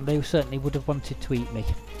 and they certainly would have wanted to eat me.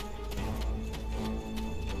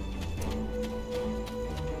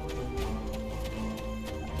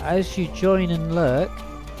 As you join and lurk,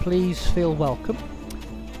 please feel welcome.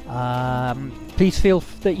 Please feel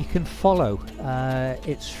that you can follow.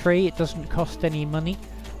 It's free, it doesn't cost any money,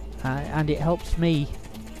 and it helps me.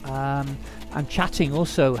 And chatting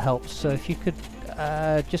also helps, so if you could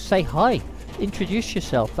just say hi, introduce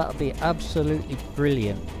yourself, that would be absolutely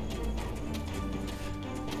brilliant.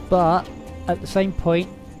 But at the same point,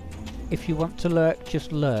 if you want to lurk,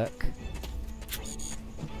 just lurk.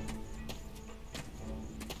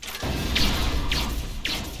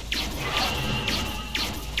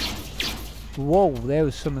 Whoa, there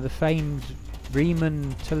was some of the famed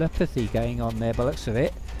Riemann telepathy going on there by the looks of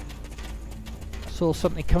it. I saw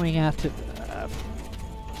something coming out of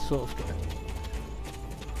sort of...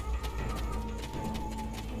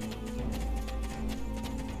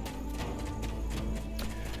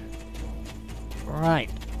 Right.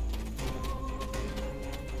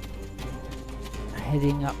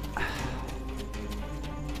 Heading up.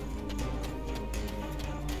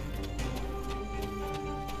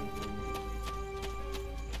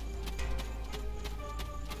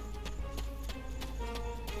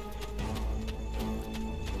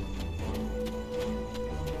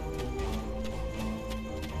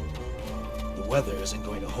 The weather isn't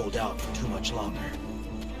going to hold out for too much longer.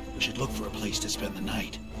 We should look for a place to spend the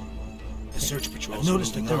night. The search patrols. I've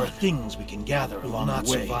noticed that there are things we can gather along the way.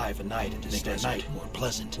 We will not survive a night in this desert. Night more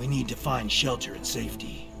pleasant. We need to find shelter and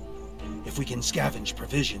safety. If we can scavenge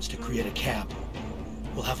provisions to create a camp,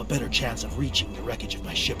 we'll have a better chance of reaching the wreckage of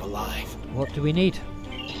my ship alive. What do we need?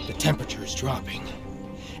 The temperature is dropping.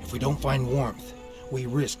 If we don't find warmth, we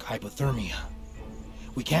risk hypothermia.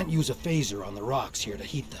 We can't use a phaser on the rocks here to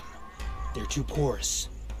heat them. They're too porous.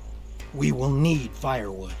 We will need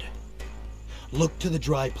firewood. Look to the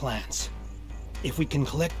dry plants. If we can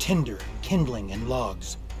collect tinder, kindling, and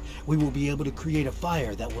logs, we will be able to create a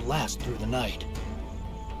fire that will last through the night.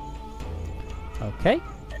 Okay.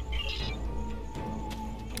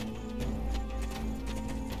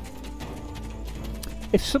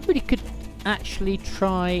 If somebody could actually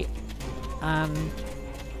try and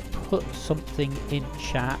put something in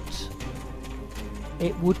chat,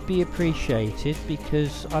 it would be appreciated,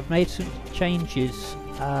 because I've made some changes.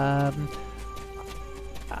 I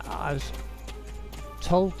was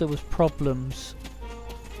told there was problems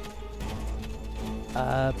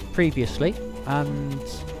previously, and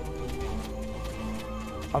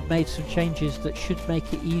I've made some changes that should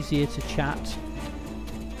make it easier to chat.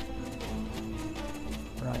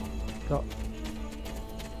 Right, got...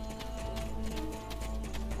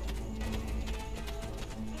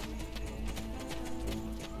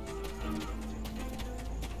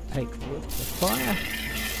 Take wood for fire.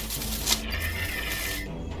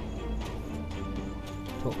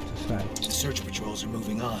 Talk to Sam. The search patrols are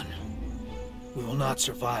moving on. We will not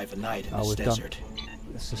survive a night in this desert.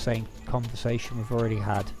 It's the same conversation we've already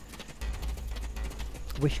had.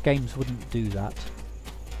 Wish games wouldn't do that.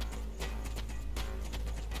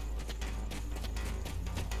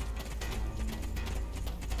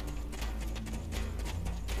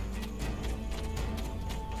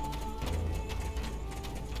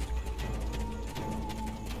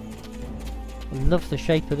 I love the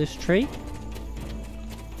shape of this tree.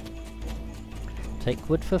 Take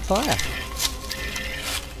wood for fire.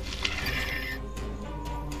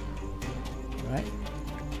 Right.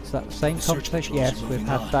 Is that the same conversation? Yes, we've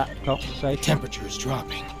had that conversation. Temperature is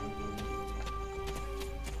dropping.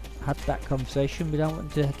 Had that conversation. We don't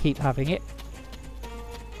want to keep having it.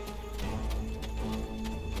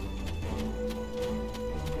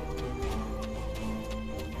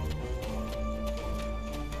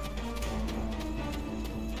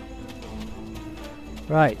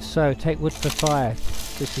 Right, so take wood for fire.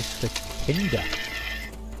 This is for Kinder.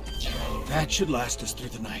 That should last us through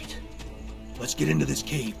the night. Let's get into this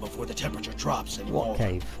cave before the temperature drops and What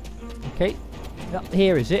cave? Okay, up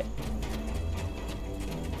here is it?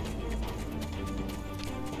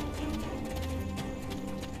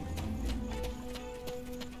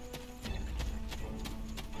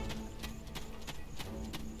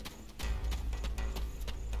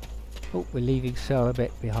 Oh, we're leaving Cell a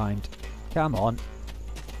bit behind. Come on.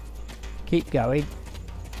 Keep going.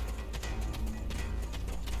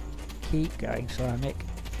 Keep going, Ceramic.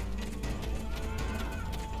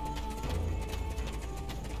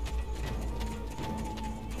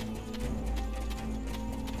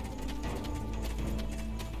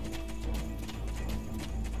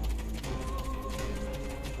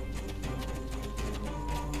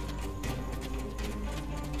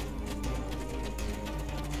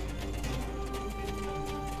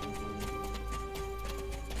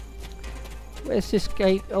 Where's this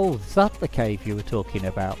cave? Oh, is that the cave you were talking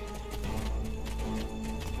about?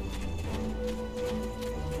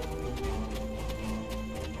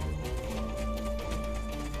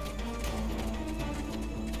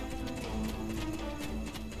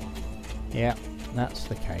 Yeah, that's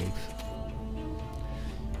the cave.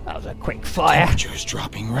 That was a quick fire. Temperature is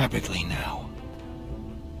dropping rapidly now.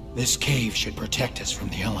 This cave should protect us from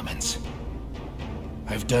the elements.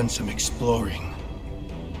 I've done some exploring.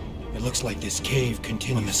 It looks like this cave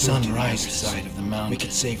continues when the sun rises side of the mountain. We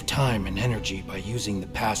could save time and energy by using the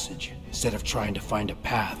passage instead of trying to find a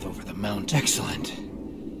path over the mountain.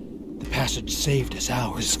 Excellent. The passage saved us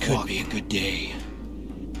hours. This could be a good day.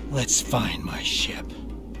 Let's find my ship.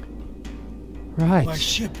 Right. My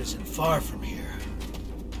ship isn't far from here.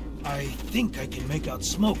 I think I can make out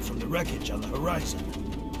smoke from the wreckage on the horizon.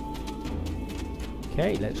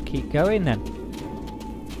 Okay, let's keep going then.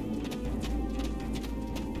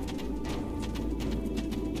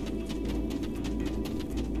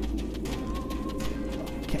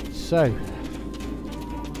 So,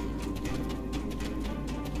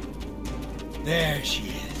 there she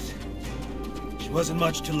is. She wasn't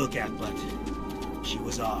much to look at, but she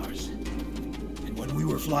was ours. And when we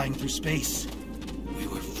were flying through space, we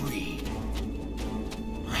were free.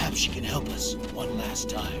 Perhaps she can help us one last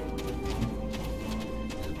time.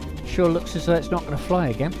 Sure looks as though it's not going to fly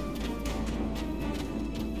again.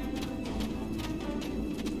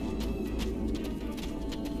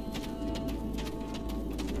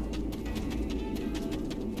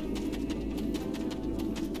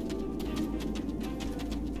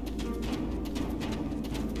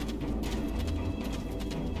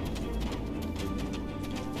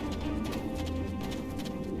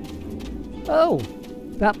 Oh,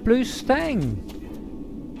 that blue stain.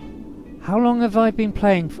 How long have I been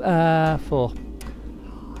playing for?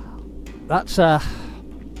 That's do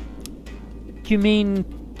you mean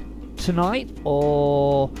tonight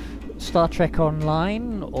or Star Trek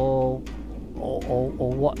Online or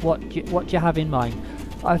what do you have in mind?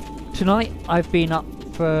 Tonight I've been up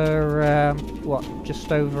for what,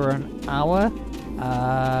 just over an hour.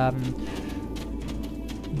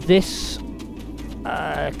 This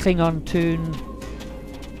Klingon tune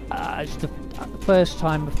is the first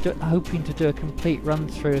time of hoping to do a complete run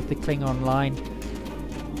through of the Klingon line.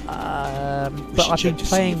 But I've been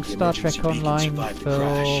playing Star Trek Online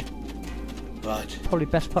for probably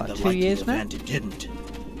best part of 2 years now.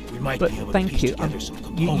 But thank you.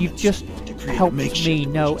 You've just helped me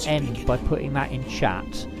no end by putting that in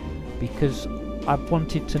chat, because I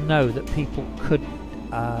wanted to know that people could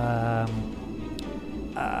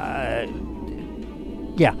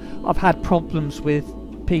yeah, I've had problems with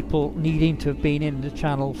people needing to have been in the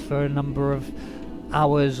channel for a number of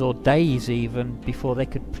hours or days even before they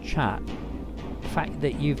could chat. The fact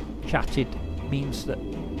that you've chatted means that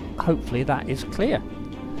hopefully that is clear.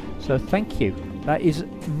 So thank you. That is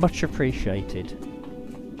much appreciated.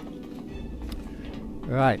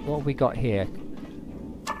 Right, what have we got here?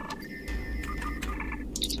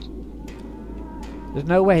 There's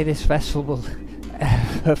no way this vessel will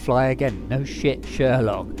ever fly again. No shit,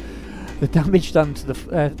 Sherlock. The damage done to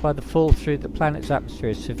the by the fall through the planet's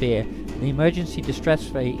atmosphere is severe. the emergency distress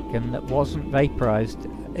beacon that wasn't vaporized.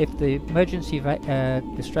 If the emergency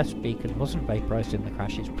distress beacon wasn't vaporized in the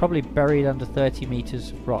crash, it's probably buried under 30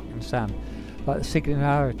 meters of rock and sand, like the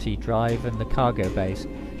singularity drive and the cargo bays.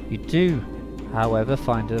 You do, however,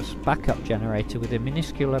 find a backup generator with a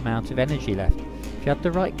minuscule amount of energy left. If you had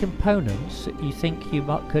the right components, you think you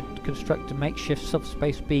could construct a makeshift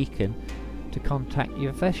subspace beacon to contact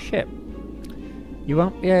your first ship. You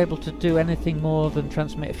won't be able to do anything more than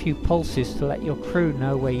transmit a few pulses to let your crew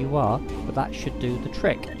know where you are, but that should do the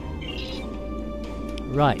trick.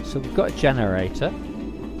 Right, so we've got a generator.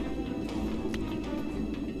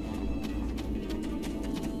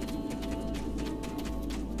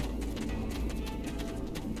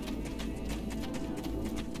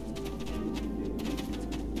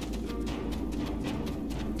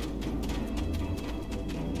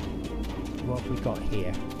 What have we got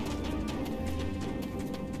here?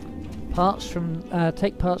 Parts from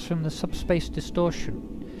take parts from the subspace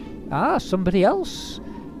distortion. Ah, somebody else.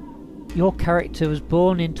 Your character was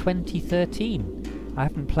born in 2013. I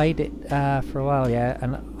haven't played it for a while yet,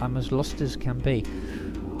 and I'm as lost as can be.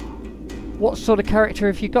 What sort of character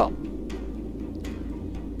have you got?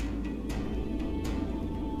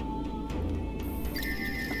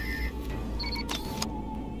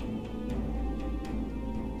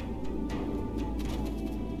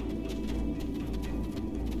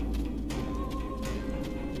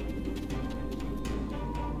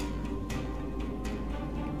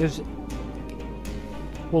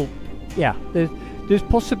 Well, yeah, there's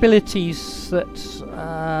possibilities that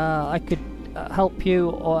I could help you,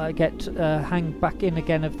 or get hang back in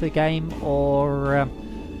again of the game, or a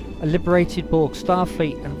liberated Borg,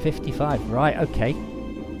 Starfleet, and 55. Right, okay.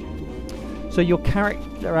 So your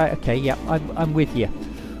character, right? Okay, yeah, I'm with you.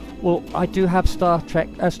 Well, I do have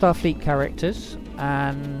Starfleet characters,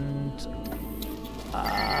 and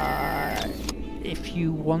if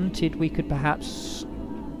you wanted, we could perhaps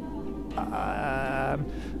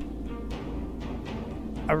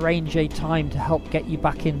arrange a time to help get you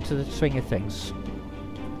back into the swing of things,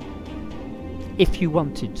 if you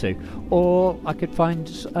wanted to. Or I could find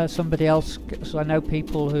somebody else, because I know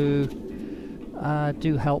people who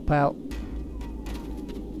do help out.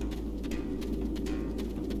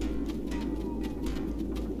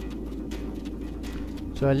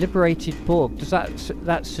 So a liberated Borg, does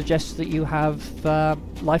that suggest that you have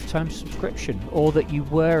lifetime subscription, or that you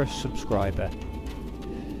were a subscriber?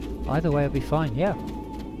 Either way will be fine, yeah.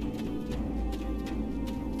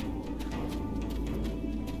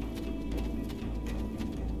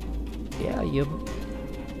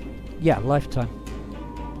 Yeah, lifetime.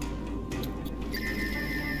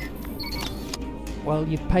 Well,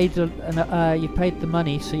 you've paid the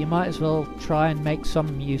money, so you might as well try and make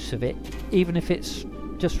some use of it, even if it's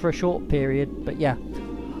just for a short period. But yeah,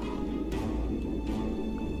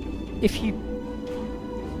 if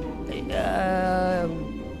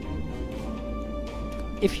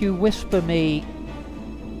you whisper me,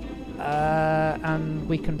 and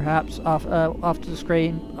we can perhaps after the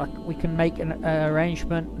screen, we can make an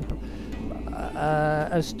arrangement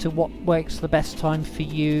as to what works the best time for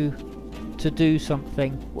you to do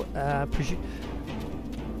something.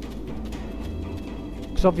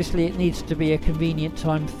 Because obviously it needs to be a convenient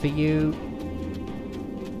time for you.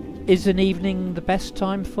 Is an evening the best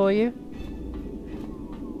time for you?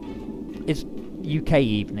 It's UK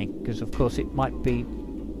evening, because of course it might be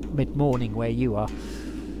mid-morning where you are.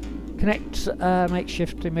 Connect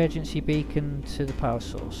makeshift emergency beacon to the power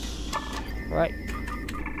source. Right.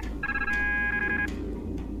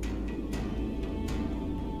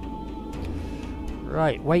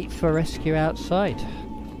 Right, wait for rescue outside.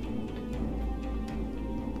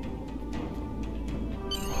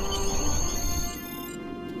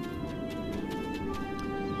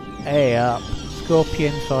 Hey up,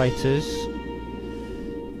 Scorpion fighters.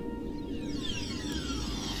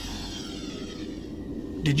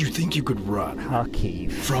 Did you think you could run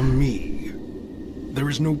Kharkiv from me? There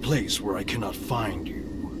is no place where I cannot find you.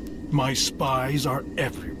 My spies are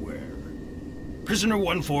everywhere. Prisoner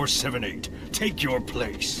 1478, take your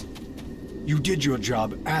place. You did your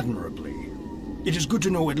job admirably. It is good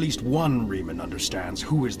to know at least one Reman understands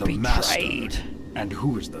who is the master and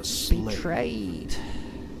who is the slave. Betrayed.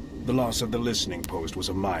 The loss of the listening post was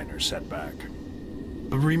a minor setback.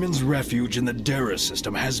 The Reman's refuge in the Dera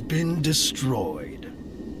system has been destroyed.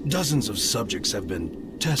 Dozens of subjects have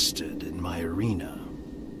been tested in my arena.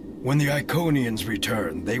 When the Iconians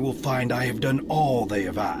return, they will find I have done all they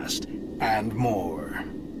have asked, and more.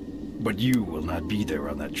 But you will not be there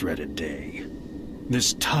on that dreaded day.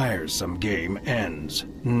 This tiresome game ends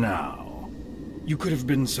now. You could have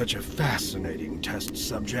been such a fascinating test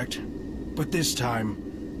subject. But this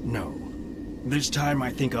time, no. This time I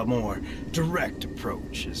think a more direct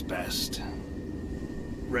approach is best.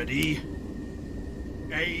 Ready?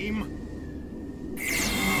 Aim.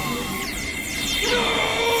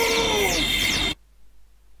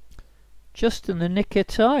 Just in the nick of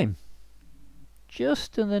time.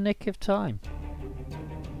 Just in the nick of time.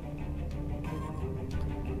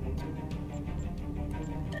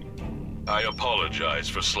 I apologize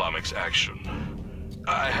for Slamic's action.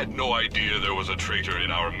 I had no idea there was a traitor in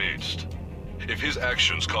our midst. If his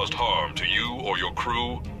actions caused harm to you or your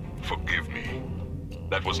crew, forgive me.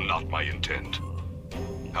 That was not my intent.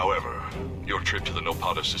 However, your trip to the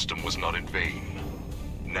Nopata system was not in vain.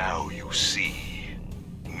 Now you see.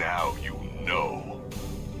 Now you know.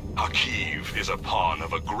 Hakiv is a pawn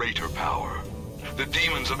of a greater power. The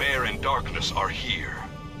demons of air and darkness are here.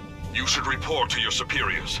 You should report to your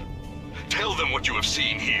superiors. Tell them what you have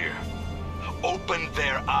seen here. Open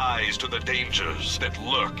their eyes to the dangers that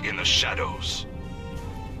lurk in the shadows.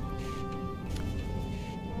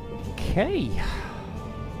 Okay.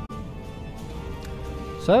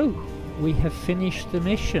 So, we have finished the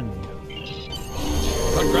mission.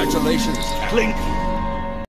 Congratulations, Klingon.